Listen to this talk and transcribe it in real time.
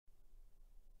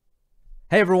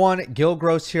Hey everyone, Gill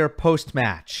Gross here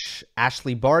post-match. Ash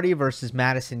Barty versus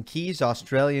Madison Keys,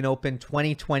 Australian Open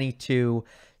 2022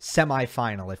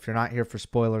 semifinal. If you're not here for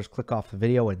spoilers, click off the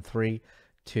video in 3,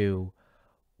 2,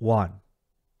 1.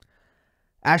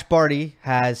 Ash Barty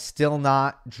has still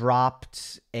not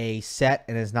dropped a set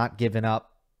and has not given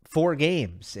up 4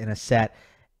 games in a set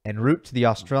en route to the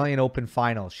Australian Open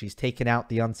final. She's taken out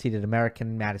the unseeded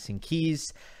American Madison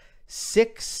Keys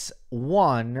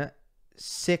 6-1,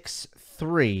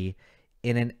 6-3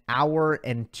 in an hour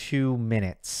and 2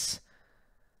 minutes.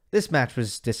 This match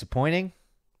was disappointing,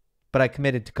 but I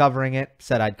committed to covering it,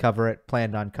 said I'd cover it,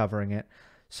 planned on covering it,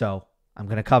 so I'm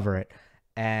going to cover it.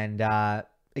 And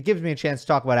it gives me a chance to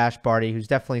talk about Ash Barty, who's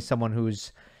definitely someone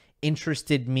who's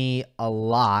interested me a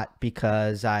lot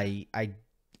because I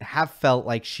have felt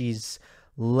like she's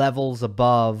levels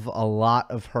above a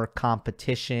lot of her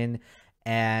competition,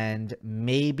 and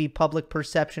maybe public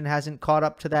perception hasn't caught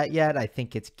up to that yet. I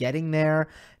think it's getting there.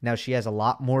 Now she has a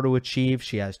lot more to achieve.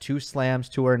 She has 2 slams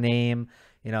to her name.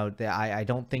 You know, I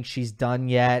don't think she's done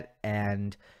yet.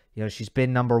 And, you know, she's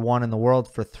been #1 in the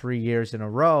world for 3 years in a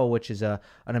row, which is an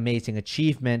amazing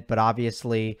achievement. But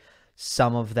obviously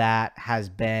some of that has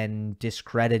been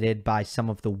discredited by some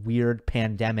of the weird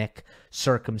pandemic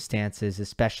circumstances,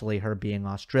 especially her being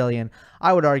Australian.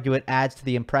 I would argue it adds to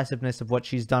the impressiveness of what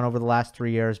she's done over the last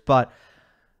 3 years, but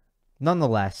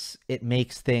nonetheless, it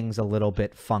makes things a little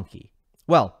bit funky.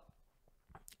 Well,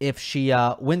 if she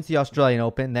wins the Australian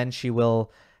Open, then she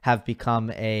will have become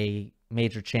a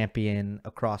major champion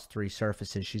across 3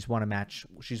 surfaces. She's one match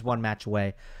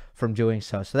away from doing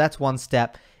so. So that's one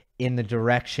step in the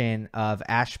direction of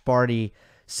Ash Barty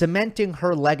cementing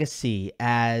her legacy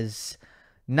as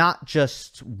not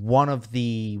just one of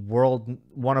the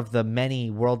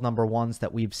many world #1s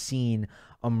that we've seen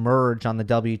emerge on the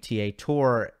WTA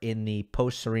Tour in the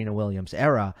post-Serena Williams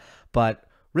era, but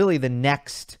really the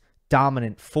next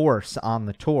dominant force on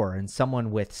the tour, and someone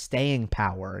with staying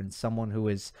power, and someone who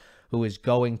is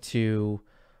going to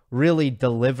really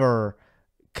deliver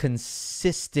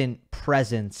consistent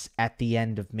presence at the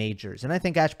end of majors. And I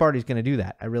think Ash Barty's going to do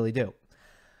that. I really do.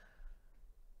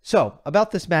 So,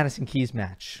 about this Madison Keys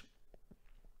match.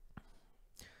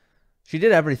 She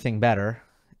did everything better.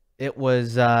 It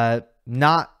was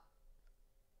not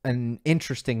an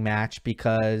interesting match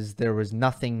because there was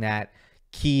nothing that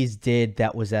Keys did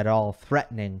that was at all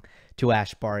threatening to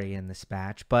Ash Barty in this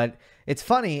match. But it's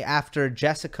funny, after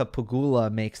Jessica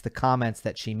Pegula makes the comments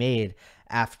that she made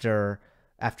after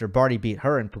Barty beat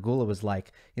her, and Pegula was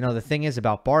like, you know, the thing is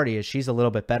about Barty is she's a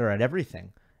little bit better at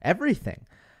everything.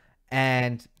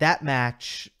 And that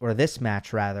match, or this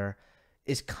match rather,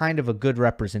 is kind of a good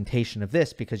representation of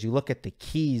this, because you look at the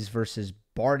Keys versus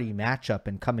Barty matchup,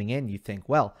 and coming in, you think,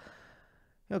 well,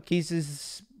 you know, Keys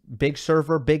is big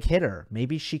server, big hitter.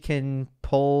 Maybe she can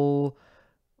pull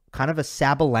kind of a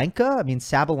Sabalenka. I mean,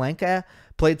 Sabalenka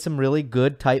played some really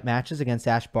good tight matches against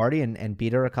Ash Barty and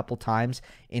beat her a couple times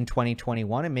in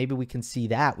 2021. And maybe we can see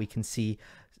that. We can see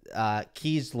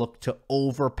Keys look to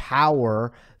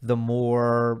overpower the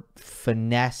more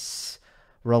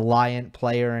finesse-reliant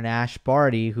player in Ash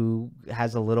Barty, who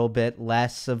has a little bit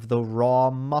less of the raw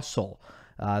muscle,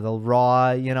 the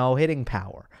raw, you know, hitting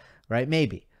power, right?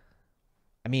 Maybe.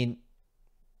 I mean,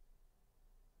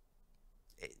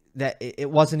 that it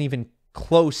wasn't even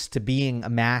close to being a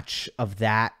match of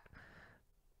that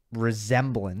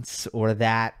resemblance or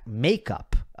that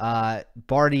makeup.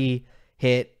 Barty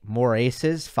hit more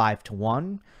aces,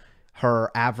 5-1.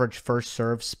 Her average first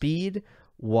serve speed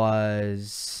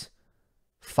was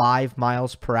 5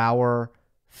 miles per hour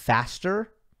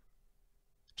faster.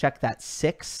 Check that,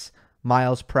 6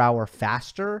 miles per hour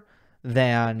faster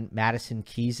than Madison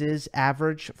Keys'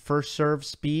 average first serve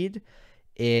speed.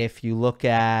 If you look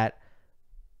at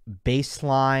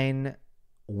baseline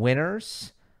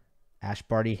winners, Ash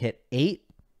Barty hit 8,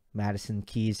 Madison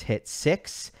Keys hit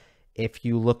 6. If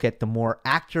you look at the more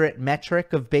accurate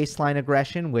metric of baseline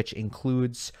aggression, which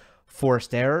includes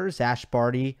forced errors, Ash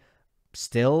Barty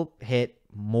still hit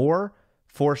more,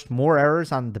 forced more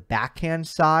errors on the backhand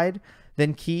side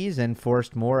than Keys, and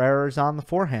forced more errors on the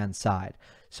forehand side.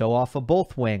 So off of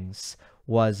both wings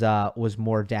was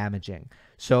more damaging.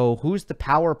 So who's the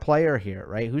power player here,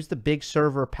 right? Who's the big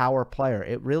server power player?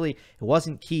 It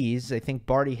wasn't Keys. I think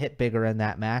Barty hit bigger in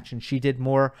that match, and she did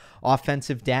more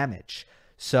offensive damage.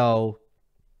 So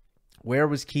where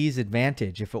was Keys'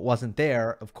 advantage? If it wasn't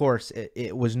there, of course,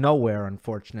 it was nowhere,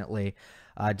 unfortunately,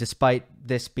 despite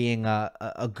this being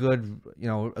a good, you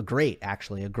know, a great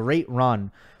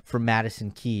run for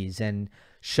Madison Keys, and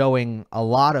showing a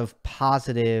lot of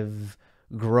positive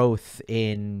growth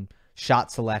in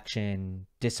shot selection,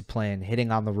 discipline,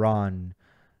 hitting on the run,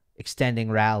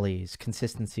 extending rallies,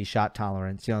 consistency, shot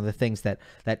tolerance, the things that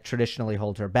traditionally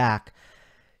hold her back.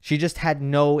 She just had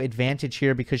no advantage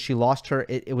here because she lost her.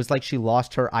 It was like she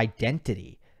lost her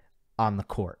identity on the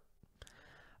court.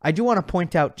 I do want to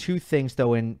point out two things,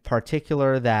 though, in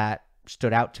particular that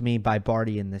stood out to me by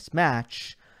Barty in this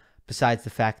match, besides the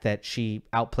fact that she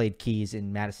outplayed Keys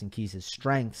in Madison Keys'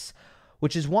 strengths,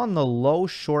 which is one, the low,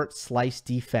 short slice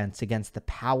defense against the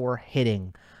power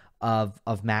hitting of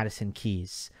Madison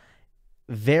Keys.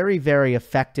 Very, very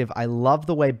effective. I love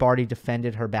the way Barty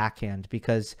defended her backhand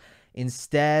because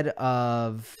instead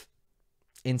of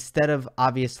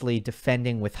obviously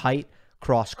defending with height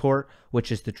cross court,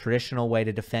 which is the traditional way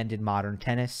to defend in modern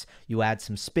tennis, you add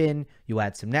some spin, you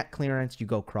add some net clearance, you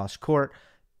go cross court.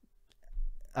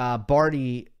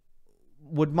 Barty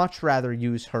would much rather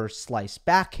use her slice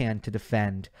backhand to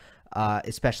defend,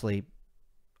 especially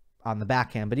on the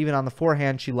backhand, but even on the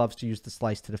forehand, she loves to use the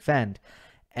slice to defend.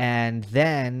 And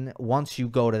then once you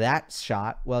go to that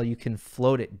shot, well, you can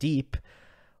float it deep,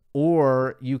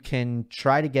 or you can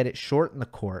try to get it short in the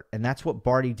court. And that's what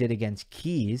Barty did against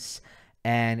Keys.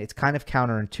 And it's kind of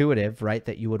counterintuitive, right,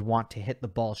 that you would want to hit the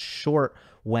ball short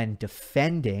when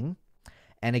defending.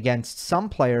 And against some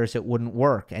players, it wouldn't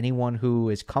work. Anyone who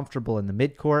is comfortable in the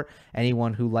midcourt,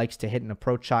 anyone who likes to hit an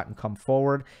approach shot and come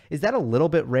forward. Is that a little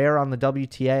bit rare on the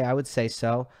WTA? I would say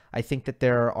so. I think that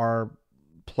there are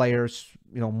players,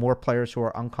 more players who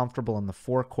are uncomfortable in the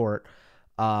forecourt,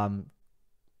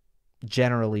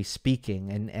 generally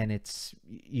speaking. And it's,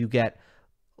 you get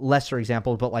lesser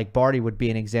examples, but like Barty would be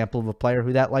an example of a player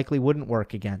who that likely wouldn't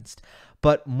work against.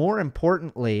 But more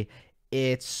importantly,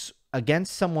 it's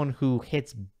against someone who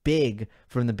hits big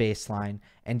from the baseline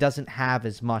and doesn't have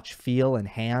as much feel and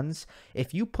hands.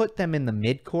 If you put them in the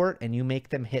midcourt and you make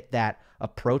them hit that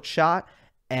approach shot,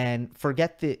 and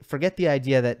forget the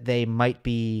idea that they might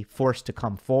be forced to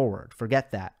come forward.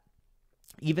 Forget that.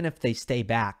 Even if they stay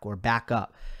back or back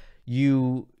up,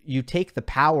 you take the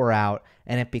power out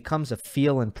and it becomes a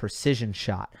feel and precision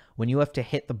shot. When you have to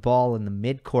hit the ball in the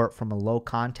midcourt from a low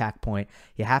contact point,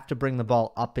 you have to bring the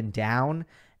ball up and down.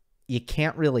 You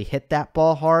can't really hit that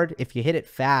ball hard. If you hit it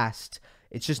fast,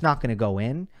 it's just not going to go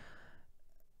in.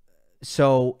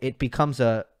 So it becomes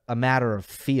a matter of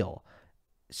feel.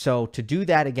 So to do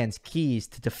that against Keys,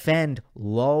 to defend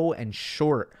low and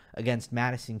short against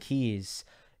Madison Keys,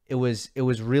 it was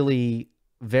really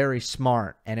very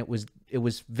smart, and it was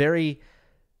very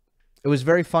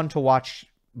fun to watch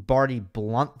Barty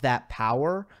blunt that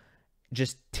power,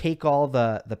 just take all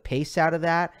the pace out of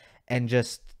that, and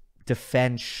just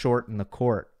defend short in the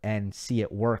court and see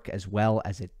it work as well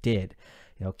as it did.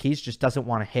 Keys just doesn't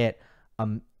want to hit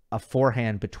a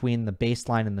forehand between the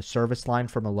baseline and the service line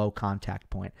from a low contact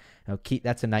point.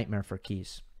 That's a nightmare for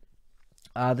Keys.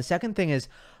 The second thing is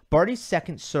Barty's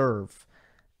second serve.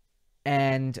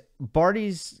 And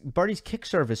Barty's kick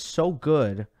serve is so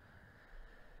good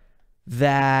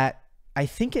that I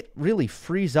think it really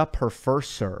frees up her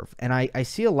first serve. And I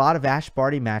see a lot of Ash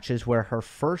Barty matches where her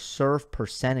first serve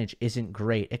percentage isn't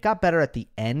great. It got better at the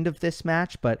end of this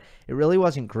match, but it really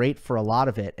wasn't great for a lot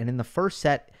of it. And in the first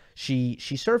set, she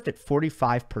served at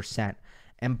 45%.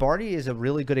 And Barty is a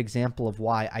really good example of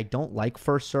why I don't like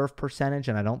first serve percentage,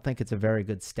 and I don't think it's a very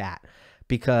good stat.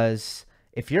 Because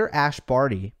if you're Ash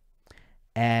Barty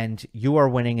and you are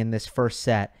winning in this first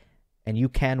set, and you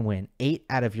can win 8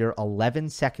 out of your 11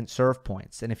 second serve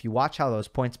points, and if you watch how those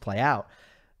points play out,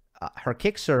 her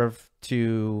kick serve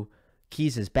to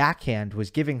Keys' backhand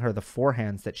was giving her the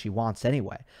forehands that she wants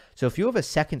anyway. So if you have a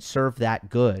second serve that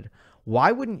good,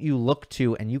 why wouldn't you look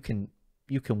to, and you can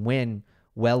win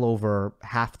well over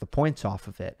half the points off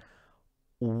of it,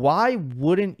 why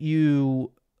wouldn't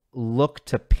you look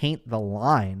to paint the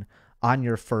line on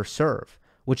your first serve?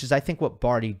 Which is, I think, what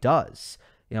Barty does.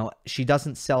 She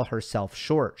doesn't sell herself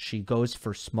short. She goes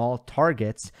for small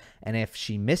targets, and if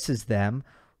she misses them,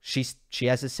 she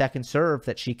has a second serve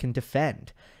that she can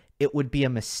defend. It would be a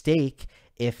mistake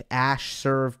if Ash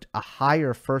served a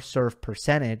higher first serve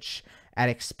percentage at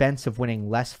expense of winning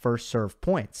less first serve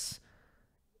points,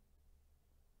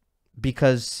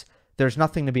 because there's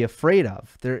nothing to be afraid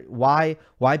of. Why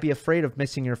be afraid of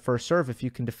missing your first serve if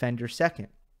you can defend your second?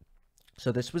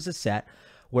 So this was a set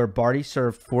where Barty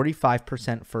served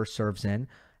 45% first serves in.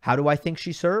 How do I think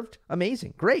she served?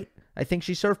 Amazing. Great. I think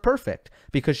she served perfect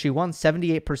because she won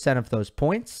 78% of those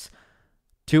points.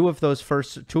 Two of those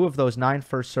 9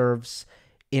 first serves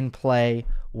in play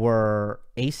were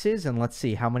aces, and let's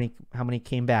see how many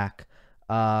came back.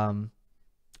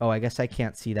 Oh, I guess I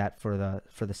can't see that for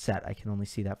the set. I can only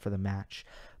see that for the match.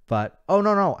 But oh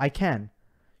no, I can.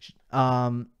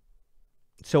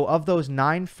 So of those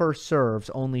 9 first serves,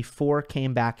 only 4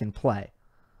 came back in play.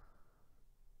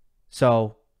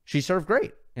 So she served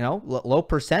great, low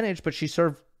percentage, but she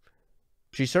served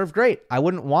great. I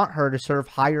wouldn't want her to serve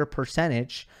higher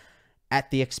percentage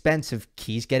at the expense of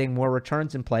Keys getting more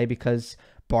returns in play, because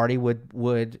Barty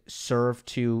would serve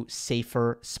to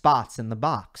safer spots in the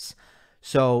box.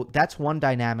 So that's one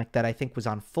dynamic that I think was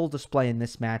on full display in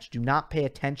this match. Do not pay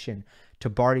attention to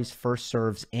Barty's first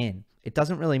serves in. It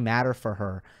doesn't really matter for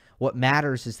her. What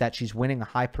matters is that she's winning a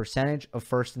high percentage of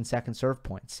first and second serve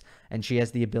points, and she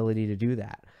has the ability to do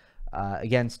that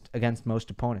against most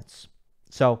opponents.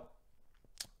 So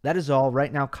that is all.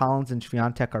 Right now, Collins and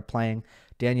Swiatek are playing.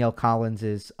 Danielle Collins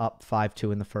is up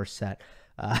 5-2 in the first set.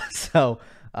 So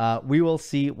we will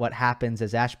see what happens,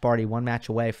 as Ash Barty, one match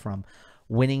away from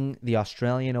winning the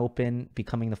Australian Open,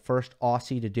 becoming the first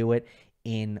Aussie to do it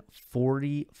in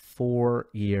 44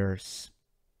 years.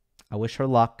 I wish her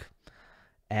luck,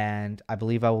 and I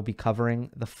believe I will be covering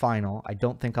the final. I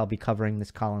don't think I'll be covering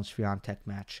this Collins-Swiatek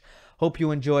match. Hope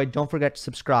you enjoyed. Don't forget to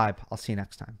subscribe. I'll see you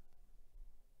next time.